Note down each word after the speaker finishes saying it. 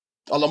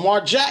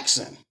Lamar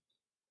Jackson,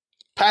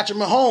 Patrick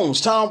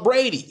Mahomes, Tom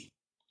Brady,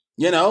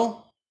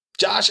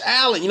 Josh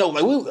Allen.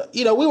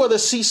 We rather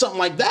see something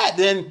like that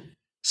than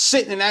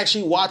sitting and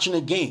actually watching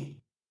a game.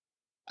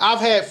 I've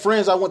had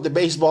friends I went to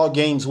baseball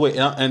games with,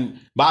 and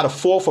by the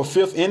fourth or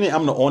fifth inning,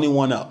 I'm the only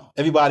one up.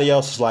 Everybody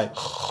else is like,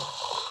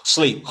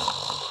 sleep.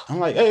 I'm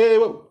like, hey,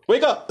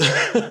 wake up.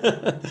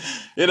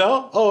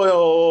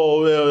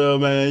 Oh,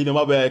 man,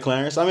 my bad,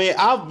 Clarence. I mean,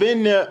 I've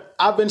been there.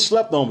 I've been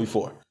slept on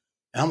before.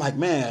 And I'm like,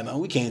 man,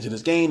 we came to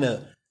this game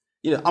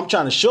I'm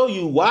trying to show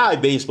you why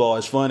baseball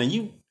is fun. And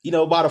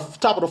by the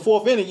top of the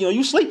fourth inning,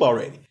 you sleep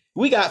already.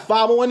 We got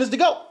 5 more innings to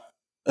go.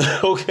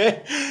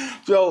 Okay.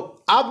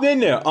 So I've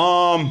been there.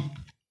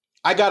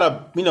 I got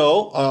a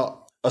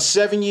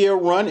 7-year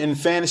run in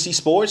fantasy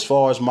sports as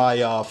far as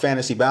my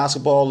fantasy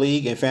basketball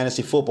league and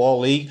fantasy football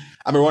league.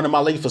 I've been running my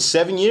league for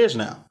 7 years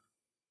now,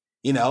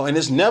 and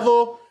it's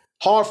never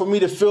hard for me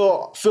to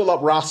fill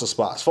up roster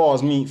spots as far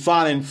as me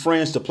finding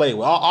friends to play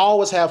with. I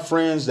always have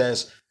friends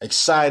that's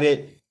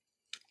excited,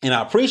 and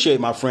I appreciate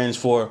my friends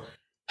for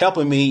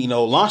helping me,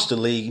 launch the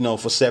league,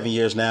 for 7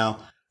 years now.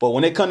 But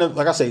when it comes to,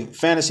 like I say,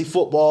 fantasy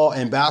football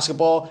and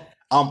basketball,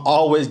 I'm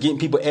always getting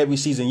people every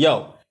season.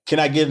 Yo, can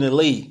I get in the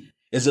league?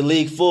 Is the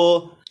league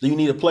full? Do you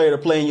need a player to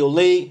play in your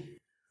league?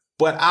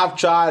 But I've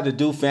tried to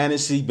do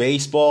fantasy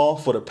baseball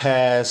for the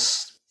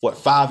past,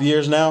 5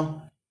 years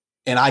now,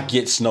 and I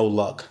get no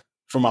luck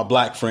from my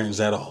black friends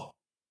at all.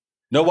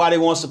 Nobody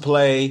wants to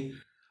play.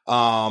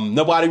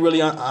 Nobody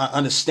really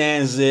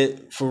understands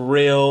it for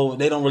real.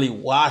 They don't really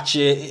watch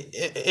it.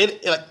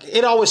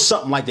 It always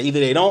something like that. Either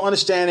they don't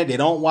understand it, they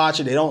don't watch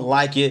it, they don't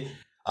like it.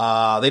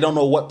 They don't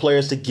know what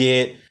players to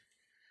get.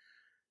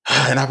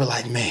 And I be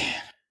like, man.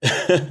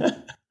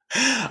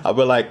 I'll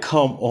be like,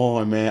 come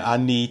on, man. I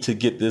need to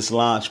get this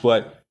launched.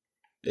 But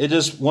it's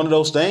just one of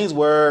those things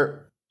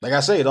where, like I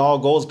say, it all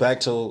goes back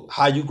to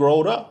how you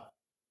growed up.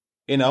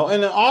 And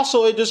then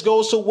also it just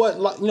goes to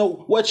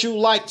what you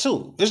like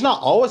too. It's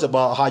not always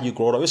about how you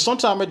grow up. It's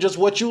sometimes it's just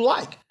what you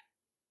like.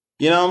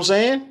 You know what I'm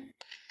saying?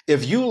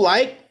 If you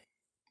like,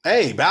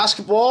 hey,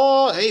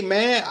 basketball, hey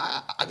man,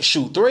 I can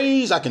shoot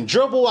threes, I can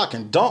dribble, I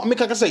can dunk. I mean,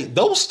 like I say,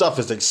 those stuff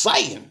is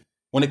exciting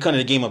when it comes to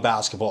the game of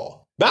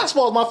basketball.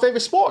 Basketball is my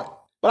favorite sport.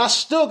 But I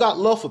still got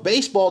love for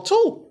baseball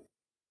too,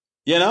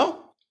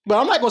 But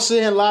I'm not going to sit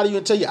here and lie to you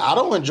and tell you I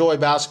don't enjoy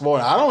basketball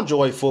and I don't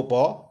enjoy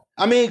football.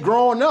 I mean,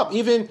 growing up,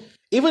 even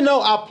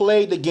though I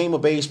played the game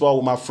of baseball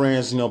with my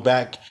friends,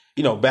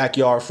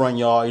 backyard, front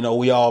yard,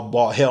 we all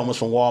bought helmets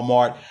from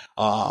Walmart,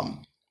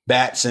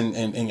 bats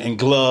and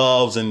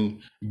gloves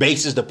and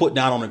bases to put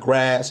down on the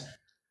grass.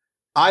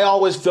 I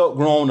always felt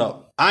grown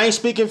up. I ain't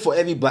speaking for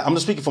every black. I'm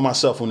just speaking for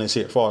myself on this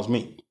here, as far as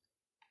me.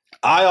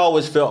 I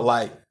always felt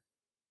like,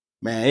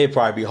 man, it'd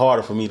probably be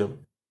harder for me to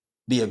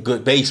be a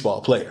good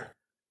baseball player.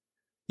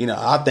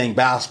 I think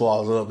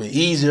basketball is a little bit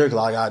easier because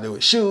all I got to do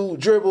is shoot,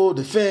 dribble,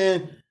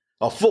 defend.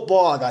 Or football,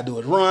 all I got to do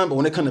is run. But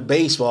when it comes to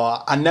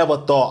baseball, I never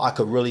thought I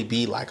could really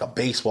be like a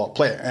baseball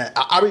player. And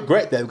I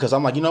regret that because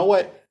I'm like, you know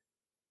what?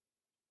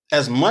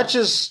 As much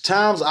as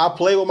times I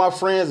play with my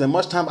friends and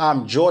much time I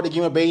enjoy the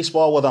game of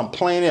baseball, whether I'm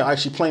playing it or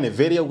actually playing a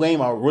video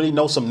game, I really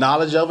know some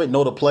knowledge of it,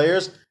 know the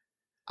players.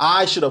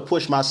 I should have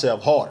pushed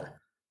myself harder.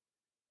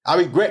 I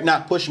regret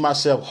not pushing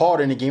myself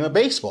harder in the game of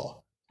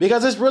baseball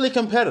because it's really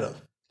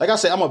competitive. Like I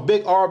said, I'm a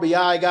big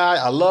RBI guy.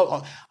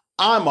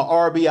 I'm a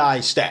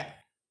RBI stat.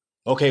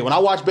 Okay, when I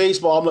watch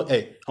baseball, I'm like,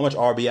 hey, how much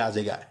RBIs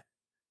they got?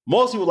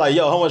 Most people are like,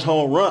 yo, how much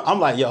home run? I'm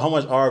like, yo, how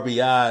much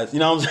RBIs? You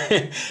know what I'm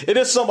saying? It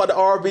is something about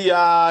the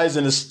RBIs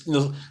and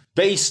the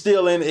base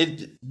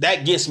stealing.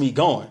 That gets me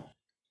going.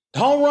 The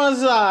home runs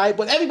is all right,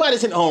 but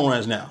everybody's hitting home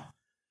runs now.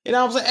 You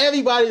know what I'm saying?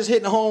 Everybody's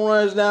hitting home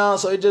runs now.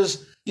 So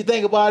you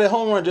think about it,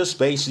 home run just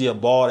basically a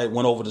ball that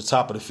went over the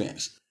top of the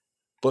fence.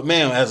 But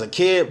man, as a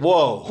kid,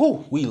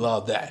 we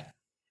love that.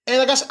 And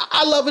like I said,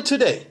 I love it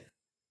today.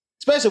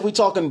 Especially if we're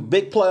talking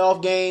big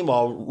playoff game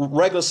or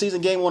regular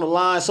season game on the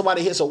line,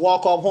 somebody hits a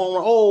walk-off home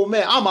run. Oh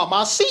man, I'm out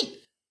my seat.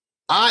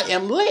 I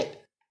am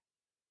lit.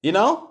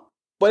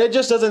 But it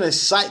just doesn't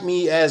excite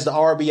me as the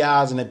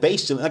RBIs and the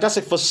base stealing. Like I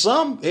said, for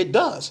some, it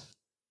does.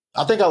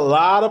 I think a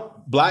lot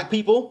of black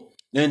people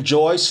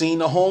enjoy seeing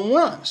the home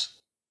runs.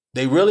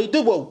 They really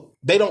do, but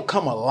they don't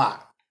come a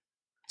lot.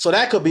 So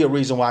that could be a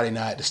reason why they're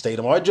not at the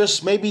stadium. Or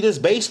just maybe this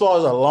baseball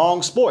is a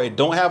long sport. It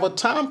don't have a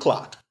time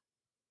clock.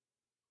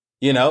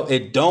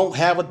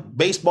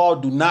 Baseball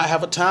do not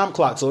have a time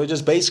clock. So it's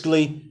just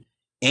basically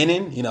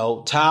inning,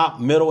 top,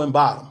 middle, and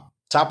bottom.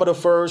 Top of the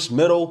first,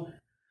 middle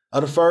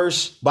of the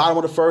first, bottom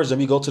of the first, then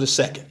we go to the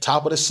second.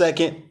 Top of the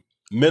second,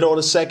 middle of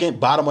the second,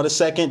 bottom of the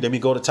second, then we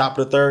go to top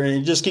of the third, and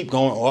you just keep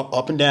going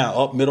up and down,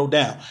 up, middle,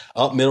 down,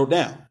 up, middle,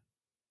 down.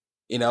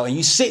 And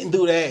you sit and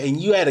do that, and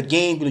you had a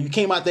game, you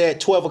came out there at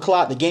 12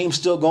 o'clock, the game's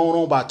still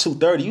going on by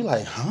 2:30. You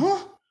like,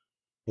 huh?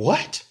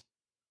 What?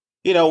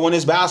 When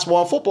it's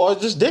basketball and football,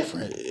 it's just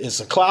different. It's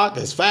a clock,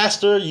 it's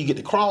faster, you get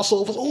the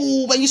crossovers.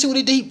 Oh, man, you see what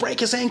he did? He break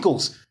his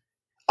ankles.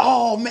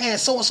 Oh, man,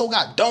 so-and-so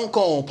got dunk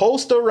on,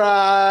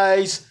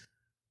 posterize.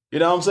 You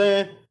know what I'm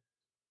saying?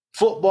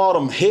 Football,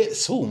 them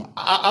hits.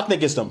 I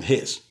think it's them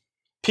hits.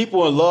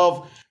 People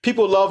love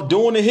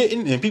doing the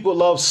hitting, and people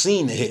love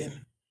seeing the hitting.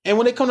 And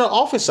when they come to the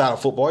offense side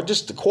of football,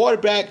 just the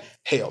quarterback,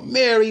 Hail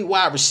Mary,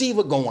 wide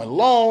receiver going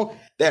long,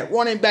 that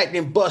running back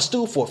then bust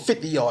through for a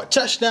 50-yard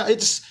touchdown.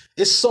 It's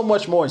so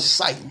much more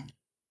exciting.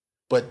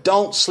 But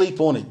don't sleep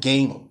on a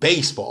game of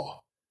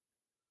baseball.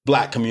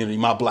 Black community,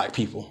 my black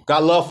people.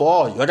 Got love for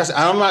all of you. Like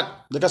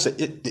I said,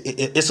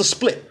 it's a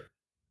split.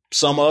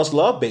 Some of us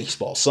love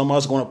baseball. Some of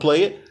us going to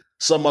play it.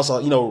 Some of us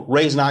are,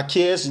 raising our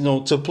kids,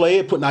 to play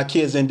it, putting our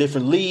kids in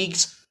different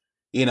leagues,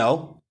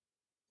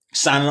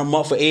 signing them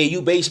up for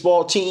AAU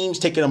baseball teams,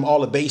 taking them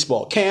all to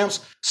baseball camps.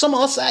 Some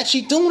of us are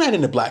actually doing that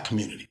in the black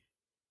community.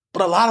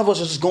 But a lot of us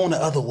are just going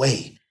the other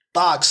way.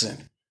 Boxing,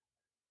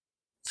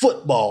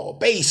 football,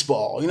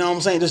 baseball, you know what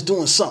I'm saying? Just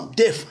doing something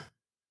different.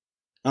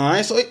 All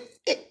right, so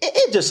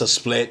it's just a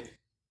split.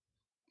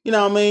 You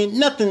know what I mean?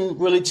 Nothing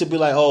really to be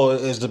like, oh,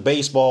 is the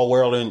baseball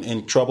world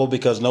in trouble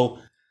because no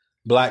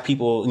black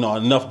people,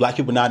 enough black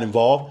people not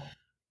involved?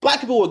 Black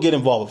people will get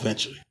involved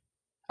eventually.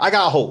 I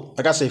got hope.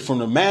 Like I say, from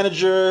the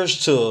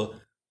managers to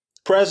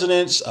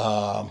presidents,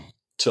 to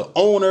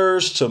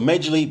owners, to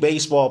Major League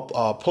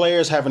Baseball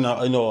players having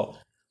a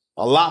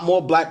lot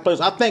more black players.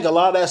 I think a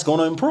lot of that's going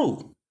to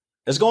improve.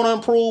 It's going to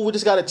improve. We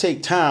just got to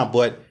take time.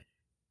 But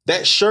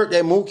that shirt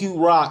that Mookie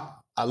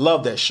rocked, I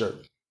love that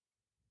shirt.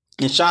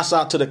 And shouts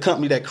out to the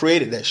company that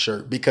created that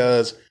shirt,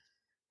 because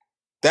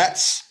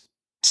that's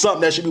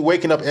something that should be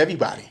waking up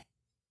everybody,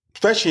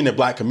 especially in the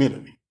black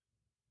community.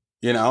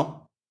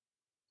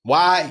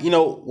 Why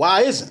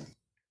isn't?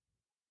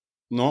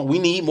 We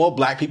need more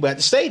black people at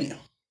the stadium.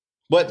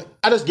 But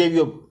I just gave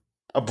you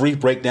a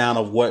brief breakdown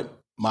of what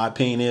my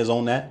opinion is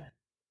on that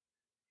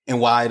and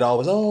why it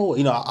always,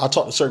 I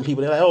talk to certain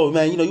people. They're like, oh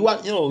man, you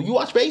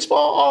watch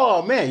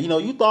baseball? Oh man,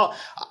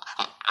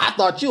 I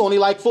thought you only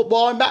like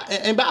football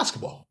and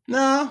basketball.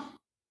 Nah.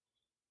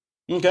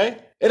 Okay.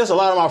 It is a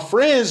lot of my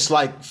friends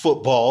like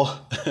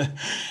football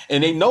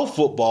and they know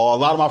football. A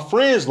lot of my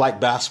friends like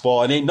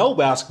basketball and they know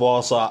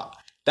basketball. So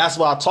that's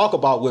what I talk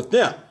about with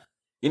them,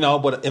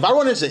 but if I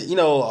run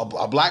into,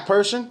 a black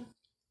person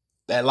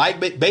that like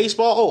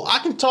baseball, I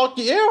can talk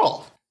your ear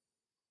off.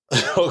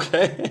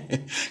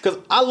 Okay. Because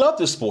I love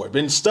this sport.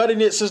 Been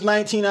studying it since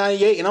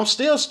 1998 and I'm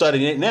still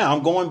studying it now.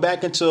 I'm going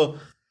back into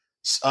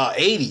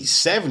 80s,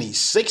 70s,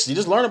 60s,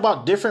 just learn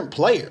about different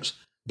players.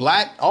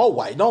 Black or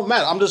white, don't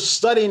matter. I'm just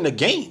studying the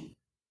game,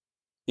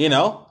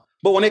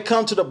 But when it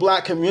comes to the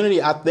black community,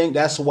 I think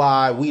that's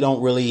why we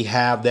don't really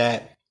have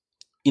that,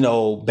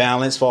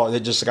 balance for it.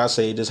 Just like I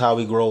say, just how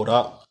we growed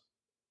up.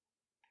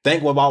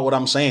 Think about what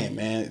I'm saying,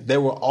 man.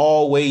 There were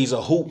always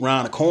a hoop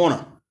around the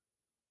corner.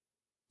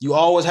 You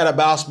always had a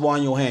basketball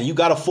in your hand. You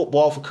got a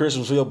football for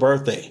Christmas for your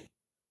birthday.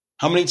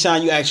 How many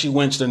times you actually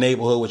went to the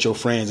neighborhood with your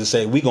friends and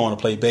said, we're going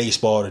to play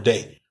baseball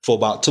today for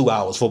about 2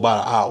 hours, for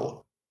about an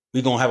hour?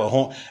 We're going to have a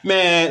home.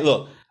 Man,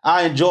 look,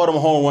 I enjoyed them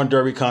home run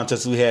derby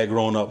contests we had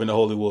growing up in the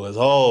Holy Woods.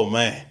 Oh,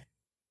 man.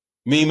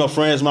 Me, my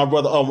friends, my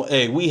brother. Oh,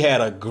 hey, we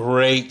had a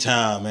great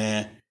time,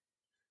 man.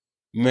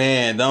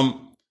 Man,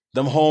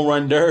 them home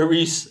run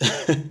derbies,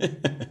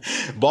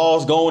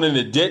 balls going in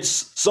the ditch.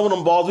 Some of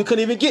them balls we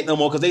couldn't even get no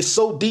more because they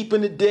so deep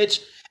in the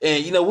ditch.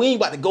 And, we ain't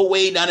about to go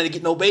way down there to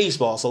get no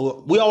baseball.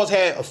 So we always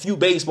had a few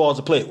baseballs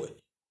to play with.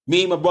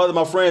 Me, my brother,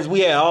 my friends,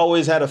 we had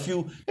always had a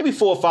few, maybe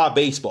 4 or 5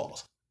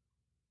 baseballs.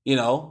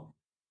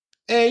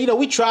 And,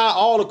 we tried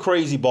all the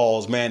crazy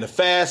balls, man, the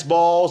fast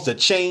balls, the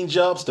change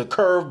ups, the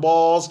curve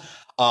balls.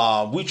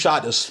 We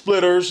tried the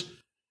splitters,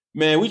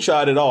 man, we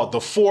tried it all.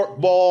 The fork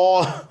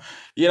ball,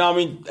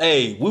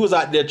 Hey, we was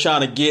out there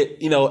trying to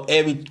get,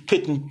 every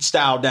pitching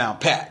style down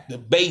pat, the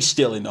base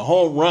stealing, the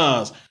home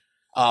runs,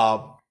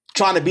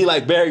 trying to be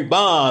like Barry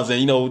Bonds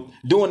and,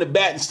 doing the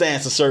batting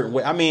stance a certain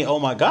way. I mean, oh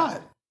my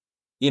God,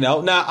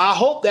 now I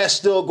hope that's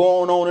still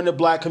going on in the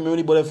black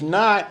community, but if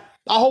not,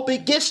 I hope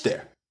it gets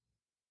there.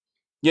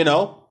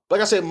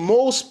 Like I said,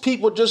 most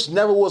people just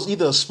never was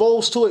either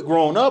exposed to it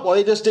growing up or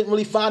they just didn't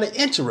really find it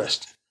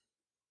interesting.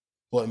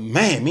 But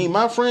man, me and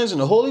my friends in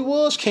the Holy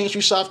Woods, King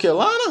Street, South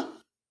Carolina,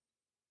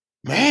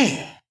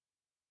 man,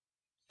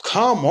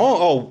 come on.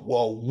 Oh,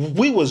 well,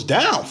 we was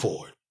down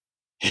for it.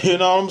 You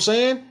know what I'm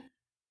saying?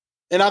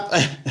 And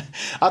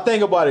I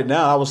think about it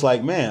now. I was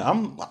like,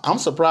 man, I'm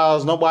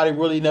surprised nobody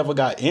really never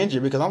got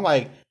injured because I'm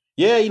like,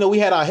 yeah, we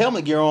had our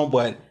helmet gear on,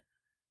 but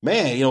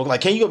man,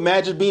 can you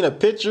imagine being a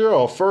pitcher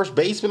or first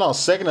baseman or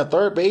second or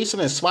third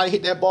baseman and somebody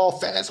hit that ball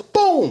fast?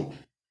 Boom!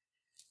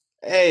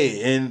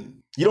 Hey, and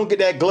you don't get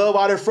that glove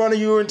out in front of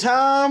you in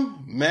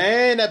time,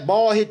 man, that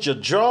ball hit your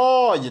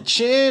jaw or your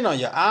chin or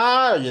your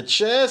eye or your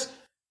chest,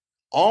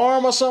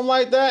 arm or something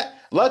like that.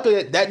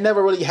 Luckily, that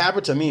never really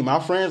happened to me. My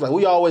friends, like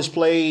we always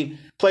played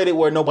it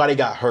where nobody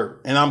got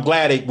hurt. And I'm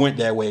glad it went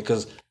that way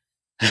because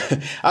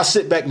I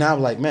sit back now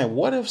like, man,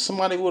 what if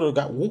I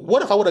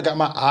would have got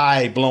my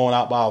eye blown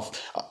out by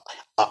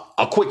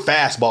a quick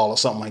fastball or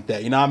something like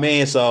that? You know what I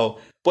mean? So,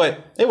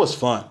 but it was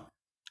fun.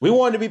 We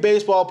wanted to be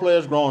baseball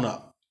players growing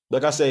up.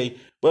 Like I say,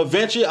 but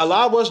eventually a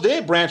lot of us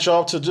did branch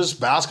off to just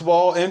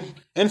basketball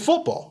and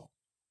football.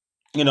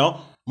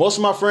 Most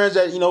of my friends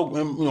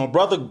that,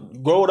 brother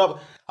growing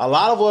up, a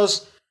lot of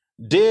us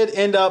did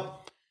end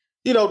up,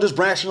 just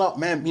branching up,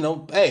 man,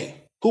 hey,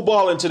 who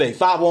balling today?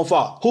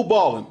 5-on-5. Who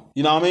balling?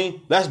 You know what I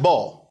mean? Let's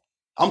ball.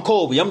 I'm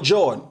Kobe. I'm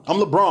Jordan. I'm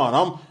LeBron.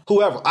 I'm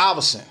whoever.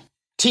 Iverson.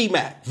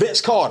 T-Mac.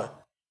 Vince Carter.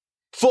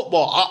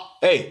 Football.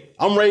 Hey,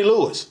 I'm Ray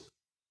Lewis.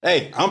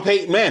 Hey, I'm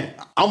Peyton Manning.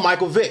 I'm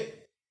Michael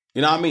Vick.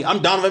 You know what I mean?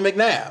 I'm Donovan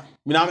McNabb.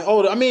 You know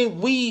what I mean?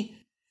 We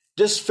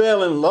just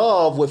fell in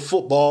love with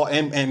football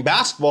and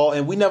basketball,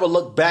 and we never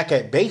looked back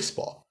at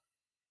baseball.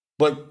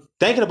 But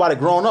thinking about it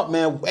growing up,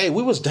 man, hey,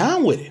 we was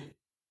down with it.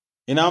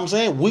 You know what I'm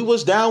saying? We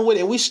was down with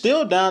it, and we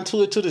still down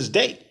to it to this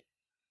day.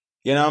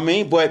 You know what I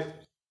mean? But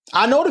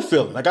I know the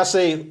feeling. Like I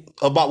say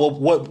about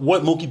what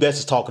Mookie Betts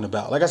is talking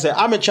about. Like I said,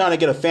 I've been trying to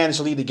get a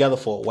fantasy league together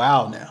for a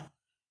while now.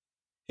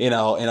 And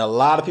a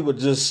lot of people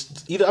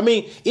just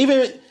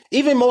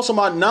even most of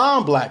my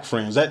non-black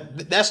friends,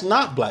 that's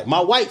not black,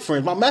 my white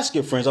friends, my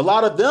Mexican friends, a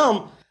lot of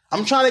them,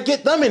 I'm trying to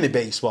get them into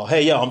baseball.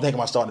 Hey, yo, I'm thinking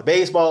about starting a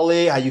baseball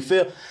league. How you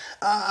feel?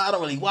 I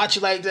don't really watch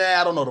it like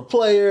that. I don't know the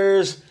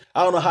players.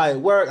 I don't know how it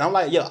works. I'm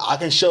like, yo, I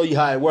can show you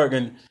how it works.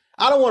 And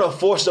I don't want to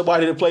force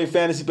somebody to play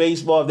fantasy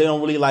baseball if they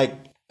don't really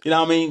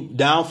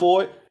down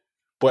for it.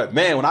 But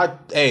man, when I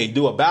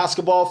do a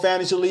basketball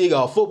fantasy league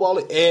or a football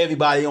league,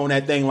 everybody on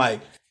that thing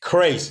like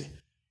crazy.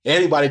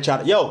 Everybody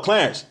trying to, yo,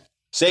 Clarence,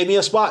 save me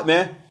a spot,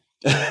 man.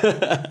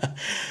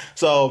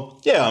 So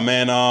yeah,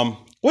 man.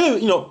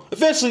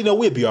 Eventually,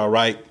 we'll be all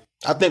right.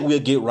 I think we'll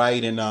get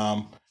right.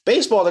 And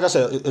baseball, like I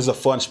said, is a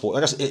fun sport.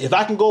 Like I said, if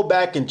I can go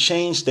back and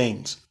change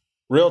things,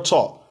 real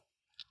talk,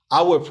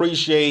 I would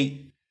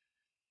appreciate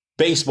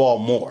baseball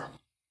more,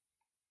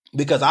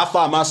 because I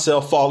find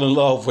myself falling in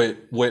love with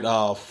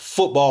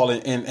football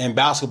and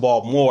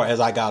basketball more as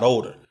I got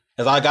older.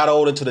 As I got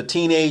older into the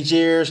teenage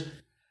years,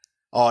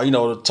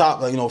 the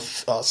top,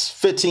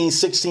 15,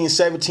 16,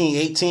 17,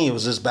 18, it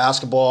was just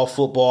basketball,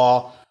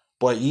 football.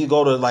 But you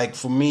go to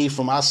for me,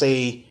 from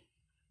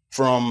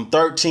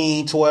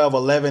 13, 12,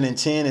 11, and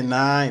 10, and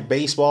 9,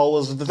 baseball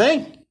was the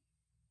thing.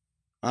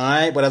 All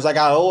right. But as I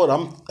got older,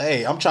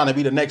 I'm trying to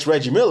be the next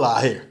Reggie Miller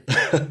out here.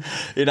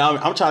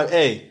 I'm trying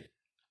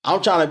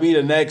to be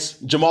the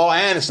next Jamal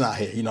Anderson out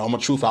here. I'm a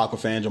true Falcon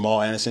fan.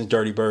 Jamal Anderson,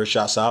 Dirty Bird,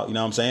 shouts out. You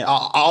know what I'm saying?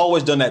 I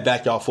always done that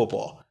backyard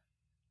football.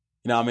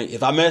 You know what I mean?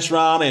 If I mess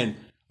around and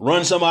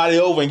run somebody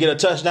over and get a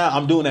touchdown,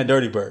 I'm doing that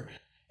Dirty Bird.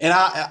 And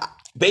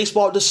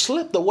baseball just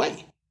slipped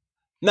away.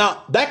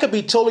 Now, that could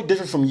be totally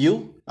different from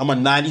you. I'm a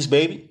 90s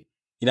baby.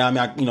 You know what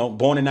I mean?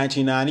 Born in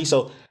 1990.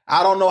 So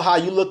I don't know how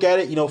you look at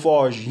it, as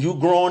far as you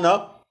growing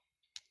up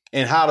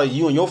and how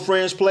you and your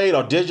friends played,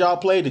 or did y'all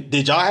play?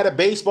 Did y'all have a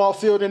baseball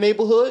field in the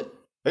neighborhood?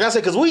 Like I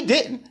said, because we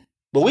didn't,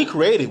 but we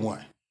created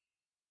one.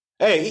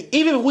 Hey,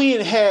 even if we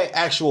didn't have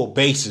actual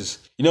bases,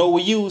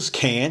 we use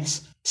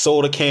cans,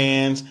 soda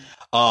cans.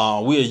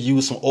 We'll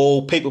use some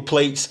old paper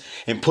plates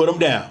and put them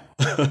down.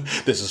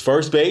 This is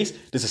first base.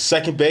 This is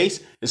second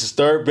base. This is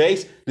third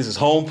base. This is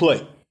home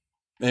plate.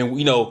 And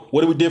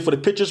what we did for the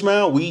pitcher's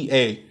mound?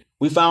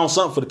 We found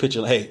something for the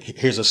pitcher. Hey,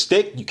 here's a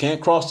stick. You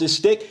can't cross this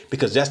stick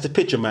because that's the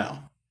pitcher mound.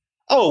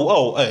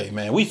 Hey,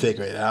 man, we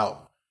figure it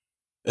out.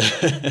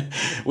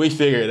 We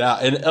figure it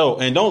out.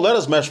 And don't let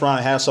us mess around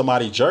and have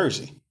somebody's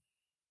jersey.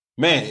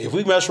 Man, if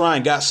we mess around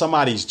and got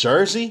somebody's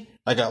jersey,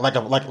 like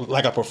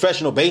a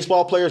professional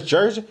baseball player's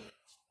jersey,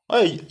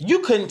 hey, you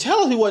couldn't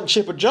tell if he wasn't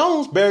Chipper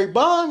Jones, Barry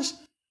Bonds,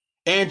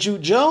 Andrew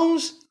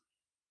Jones,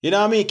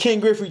 Ken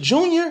Griffey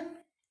Jr.,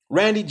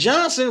 Randy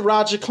Johnson,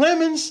 Roger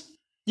Clemens.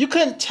 You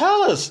couldn't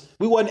tell us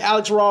we wasn't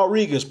Alex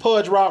Rodriguez,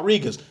 Pudge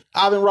Rodriguez,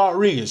 Ivan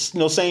Rodriguez,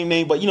 same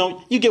name, but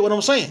you get what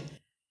I'm saying.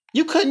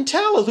 You couldn't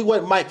tell us we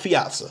wasn't Mike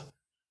Piazza.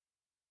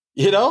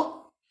 You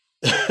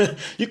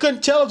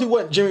couldn't tell us we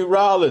wasn't Jimmy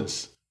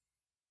Rollins.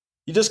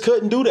 You just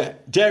couldn't do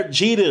that. Derek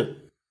Jeter.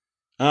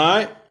 All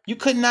right. You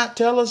could not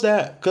tell us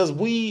that, because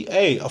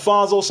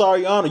Alfonso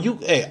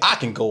Sariano, I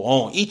can go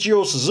on.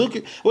 Ichiro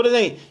Suzuki. What are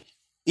they?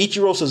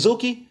 Ichiro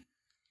Suzuki.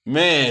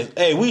 Man,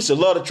 we used to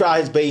love to try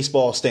his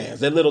baseball stance.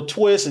 That little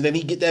twist, and then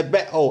he get that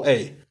back.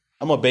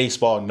 I'm a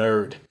baseball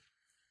nerd.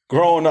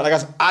 Growing up,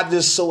 I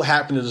just so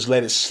happened to just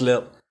let it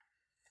slip,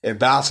 and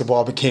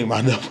basketball became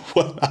my number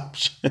one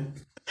option.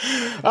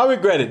 I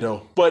regret it,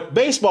 though. But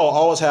baseball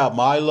always have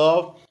my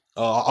love.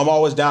 I'm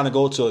always down to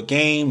go to a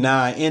game,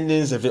 9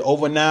 innings. If it's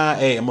over 9,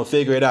 I'm going to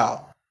figure it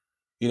out.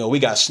 We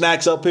got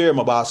snacks up here. I'm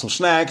going to buy some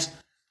snacks.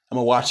 I'm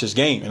going to watch this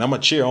game, and I'm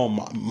going to cheer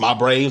on my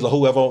Braves or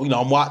whoever. I'm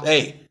going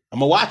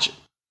to watch it.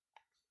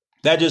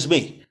 That's just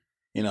me,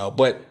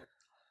 But,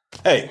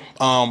 I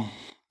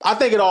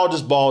think it all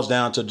just boils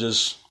down to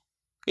just,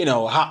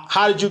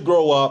 how did you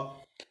grow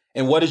up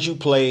and what did you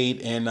play?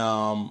 And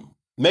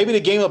maybe the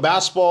game of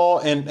basketball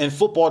and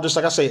football, just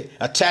like I say,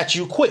 attach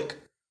you quick,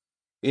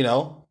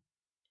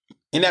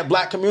 In that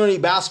black community,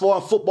 basketball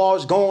and football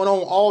is going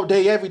on all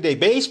day, every day.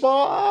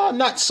 Baseball,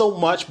 not so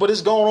much, but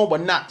it's going on, but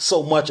not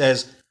so much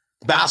as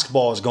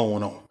basketball is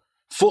going on.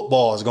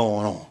 Football is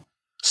going on.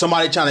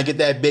 Somebody trying to get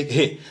that big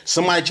hit.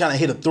 Somebody trying to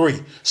hit a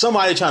 3.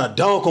 Somebody trying to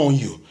dunk on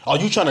you. Or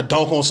you trying to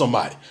dunk on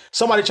somebody.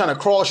 Somebody trying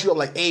to cross you up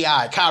like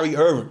AI, Kyrie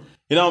Irving.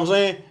 You know what I'm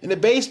saying? In the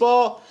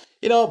baseball,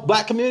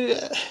 black community,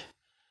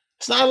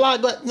 it's not a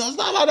lot, but it's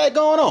not a lot of that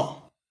going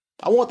on.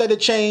 I want that to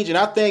change, and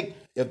I think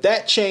if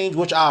that change,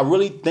 which I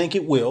really think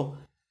it will,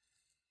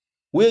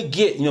 we'll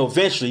get,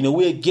 eventually,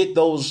 we'll get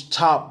those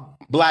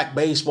top black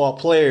baseball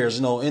players,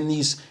 in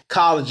these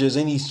colleges,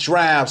 in these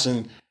drafts,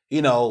 and,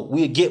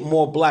 we'll get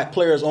more black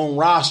players on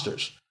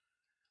rosters.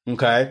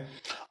 Okay.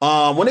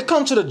 When it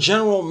comes to the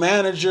general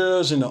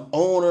managers and the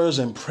owners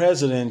and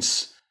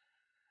presidents,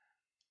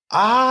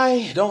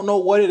 I don't know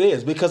what it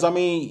is because,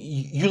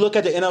 you look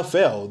at the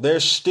NFL,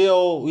 there's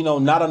still,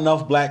 not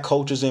enough black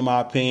coaches, in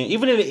my opinion.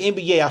 Even in the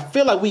NBA, I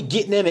feel like we're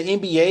getting in the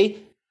NBA,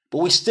 but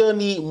we still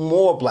need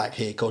more black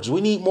head coaches. We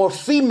need more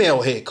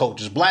female head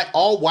coaches, black,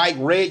 all white,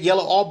 red,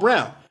 yellow, all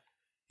brown.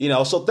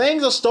 So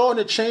things are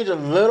starting to change a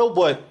little,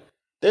 but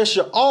there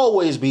should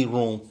always be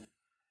room,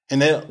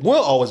 and there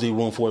will always be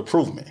room for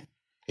improvement.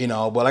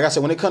 But like I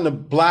said, when it comes to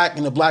black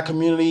and the black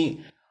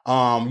community,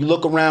 you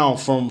look around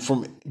from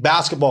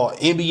basketball,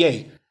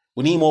 NBA,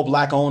 we need more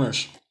black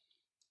owners.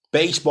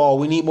 Baseball,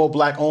 we need more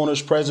black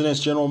owners, presidents,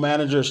 general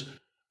managers.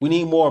 We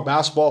need more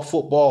basketball,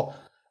 football.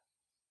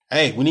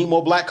 Hey, we need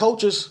more black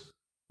coaches.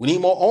 We need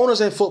more owners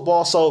in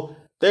football. So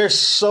there's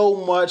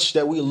so much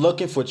that we're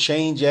looking for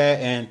change at.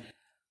 And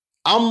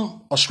I'm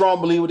a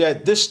strong believer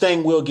that this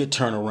thing will get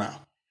turned around.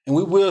 And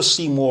we will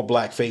see more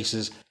black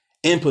faces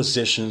in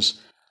positions,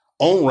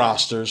 on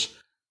rosters,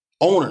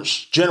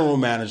 owners, general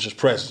managers,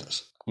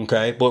 presidents.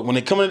 Okay. But when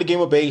it comes to the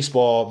game of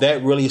baseball,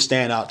 that really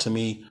stand out to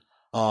me.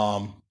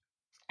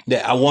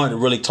 That I wanted to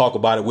really talk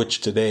about it with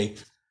you today.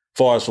 As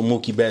far as for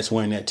Mookie Betts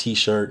wearing that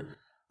T-shirt,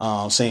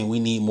 saying we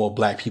need more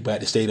black people at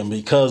the stadium,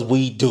 because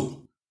we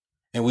do.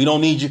 And we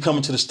don't need you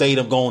coming to the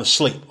stadium going to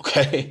sleep,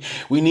 okay?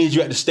 We need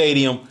you at the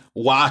stadium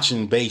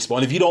watching baseball.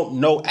 And if you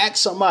don't know, ask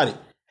somebody.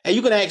 Hey,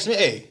 you can ask me,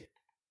 hey,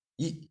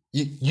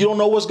 you don't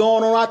know what's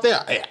going on out there?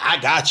 Hey, I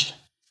got you.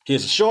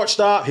 Here's the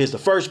shortstop. Here's the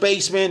first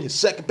baseman. His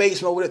second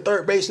baseman over there,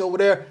 third baseman over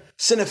there,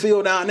 center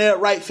field down there,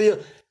 right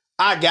field.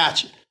 I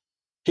got you.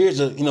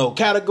 Here's a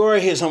category.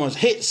 Here's how much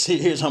hits.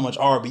 Here's how much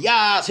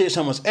RBIs. Here's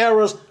how much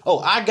errors. Oh,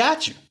 I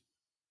got you.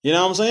 You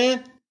know what I'm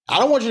saying? I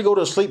don't want you to go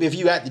to sleep if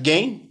you at the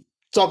game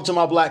talking to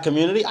my black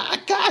community. I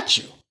got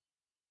you.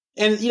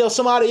 And,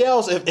 somebody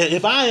else,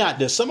 if I ain't out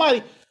there,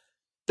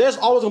 there's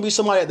always going to be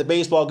somebody at the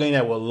baseball game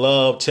that will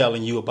love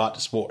telling you about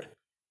the sport.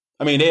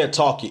 They'll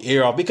talk your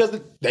ear off because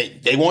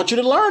they want you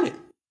to learn it.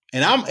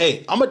 And I'm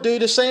going to do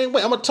the same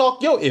way. I'm going to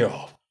talk your ear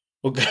off,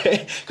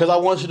 okay? Because I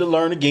want you to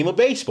learn the game of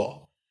baseball.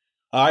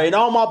 All right, and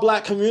all my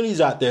black communities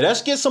out there,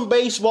 let's get some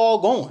baseball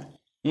going,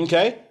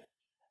 okay?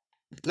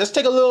 Let's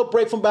take a little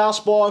break from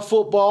basketball and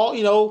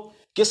football,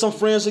 get some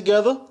friends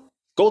together,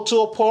 go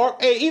to a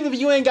park. Hey, even if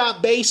you ain't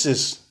got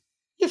bases,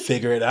 you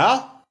figure it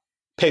out.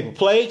 Paper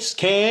plates,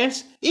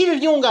 cans, even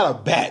if you don't got a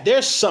bat,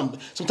 there's some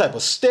type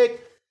of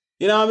stick,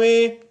 you know what I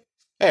mean?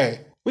 Hey,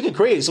 we can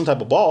create some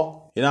type of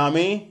ball, you know what I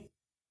mean?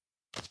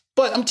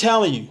 But I'm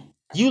telling you,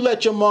 you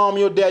let your mom,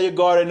 your dad, your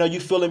guardian know you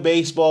feeling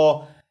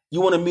baseball, you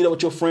want to meet up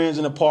with your friends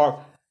in the park,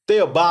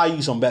 they'll buy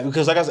you some bat.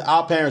 Because like I said,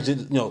 our parents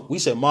did, we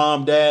said,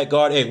 mom, dad,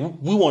 guard, hey,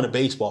 we want a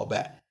baseball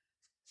bat.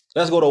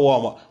 Let's go to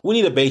Walmart. We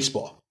need a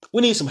baseball.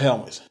 We need some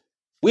helmets.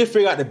 We'll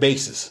figure out the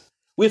bases.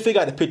 We'll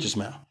figure out the pitcher's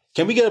mound.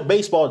 Can we get a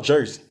baseball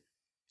jersey?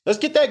 Let's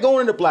get that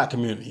going in the black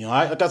community. All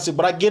right. Like I said,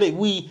 but I get it.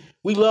 We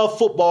love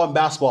football and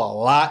basketball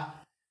a lot,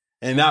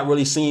 and not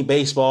really seeing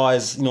baseball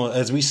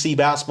as we see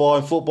basketball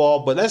and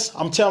football. But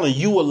I'm telling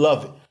you, will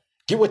love it.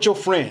 Get with your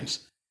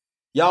friends.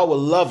 Y'all will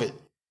love it.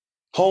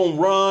 Home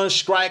run,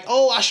 strike.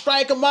 Oh, I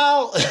strike them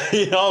out.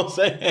 You know what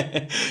I'm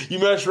saying? You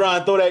mess around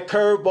and throw that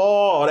curveball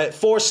or that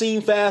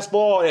 4-seam fastball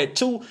or that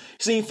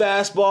 2-seam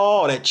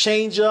fastball or that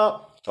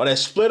changeup or that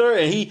splitter,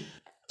 and he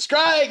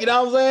strike. You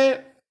know what I'm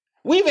saying?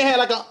 We even had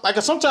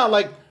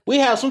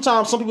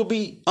sometimes some people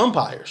be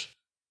umpires.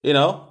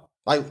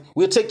 Like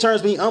we'll take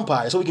turns being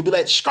umpires, so we can be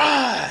like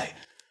strike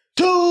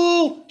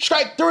 2,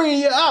 strike 3,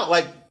 and you're out.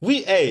 Like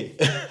hey.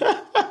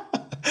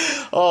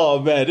 Oh,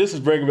 man, this is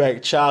bringing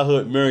back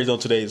childhood memories on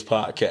today's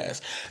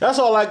podcast. That's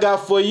all I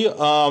got for you.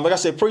 Like I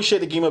said, appreciate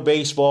the game of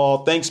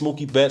baseball. Thanks,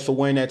 Mookie Betts, for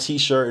wearing that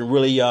T-shirt and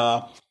really,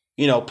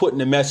 putting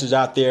the message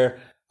out there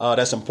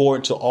that's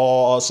important to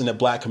all us in the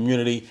black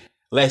community.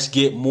 Let's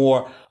get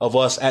more of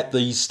us at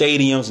these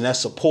stadiums and let's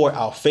support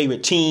our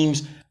favorite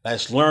teams.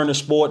 Let's learn the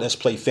sport. Let's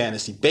play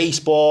fantasy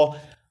baseball.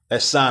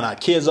 Let's sign our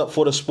kids up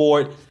for the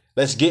sport.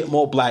 Let's get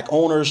more black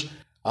owners,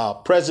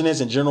 presidents,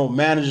 and general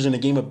managers in the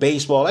game of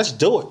baseball. Let's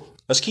do it.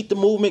 Let's keep the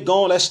movement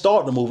going. Let's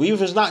start the movement. Even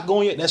if it's not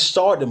going yet, let's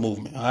start the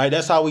movement. All right,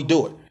 that's how we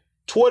do it.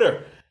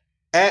 Twitter,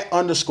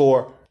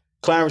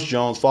 @_Clarence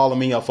Jones. Follow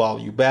me, I'll follow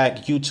you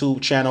back.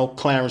 YouTube channel,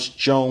 Clarence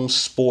Jones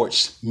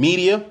Sports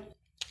Media.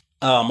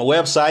 My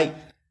website,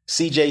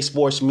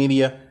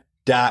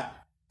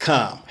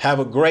 cjsportsmedia.com. Have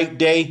a great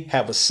day.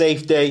 Have a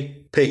safe day.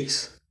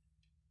 Peace.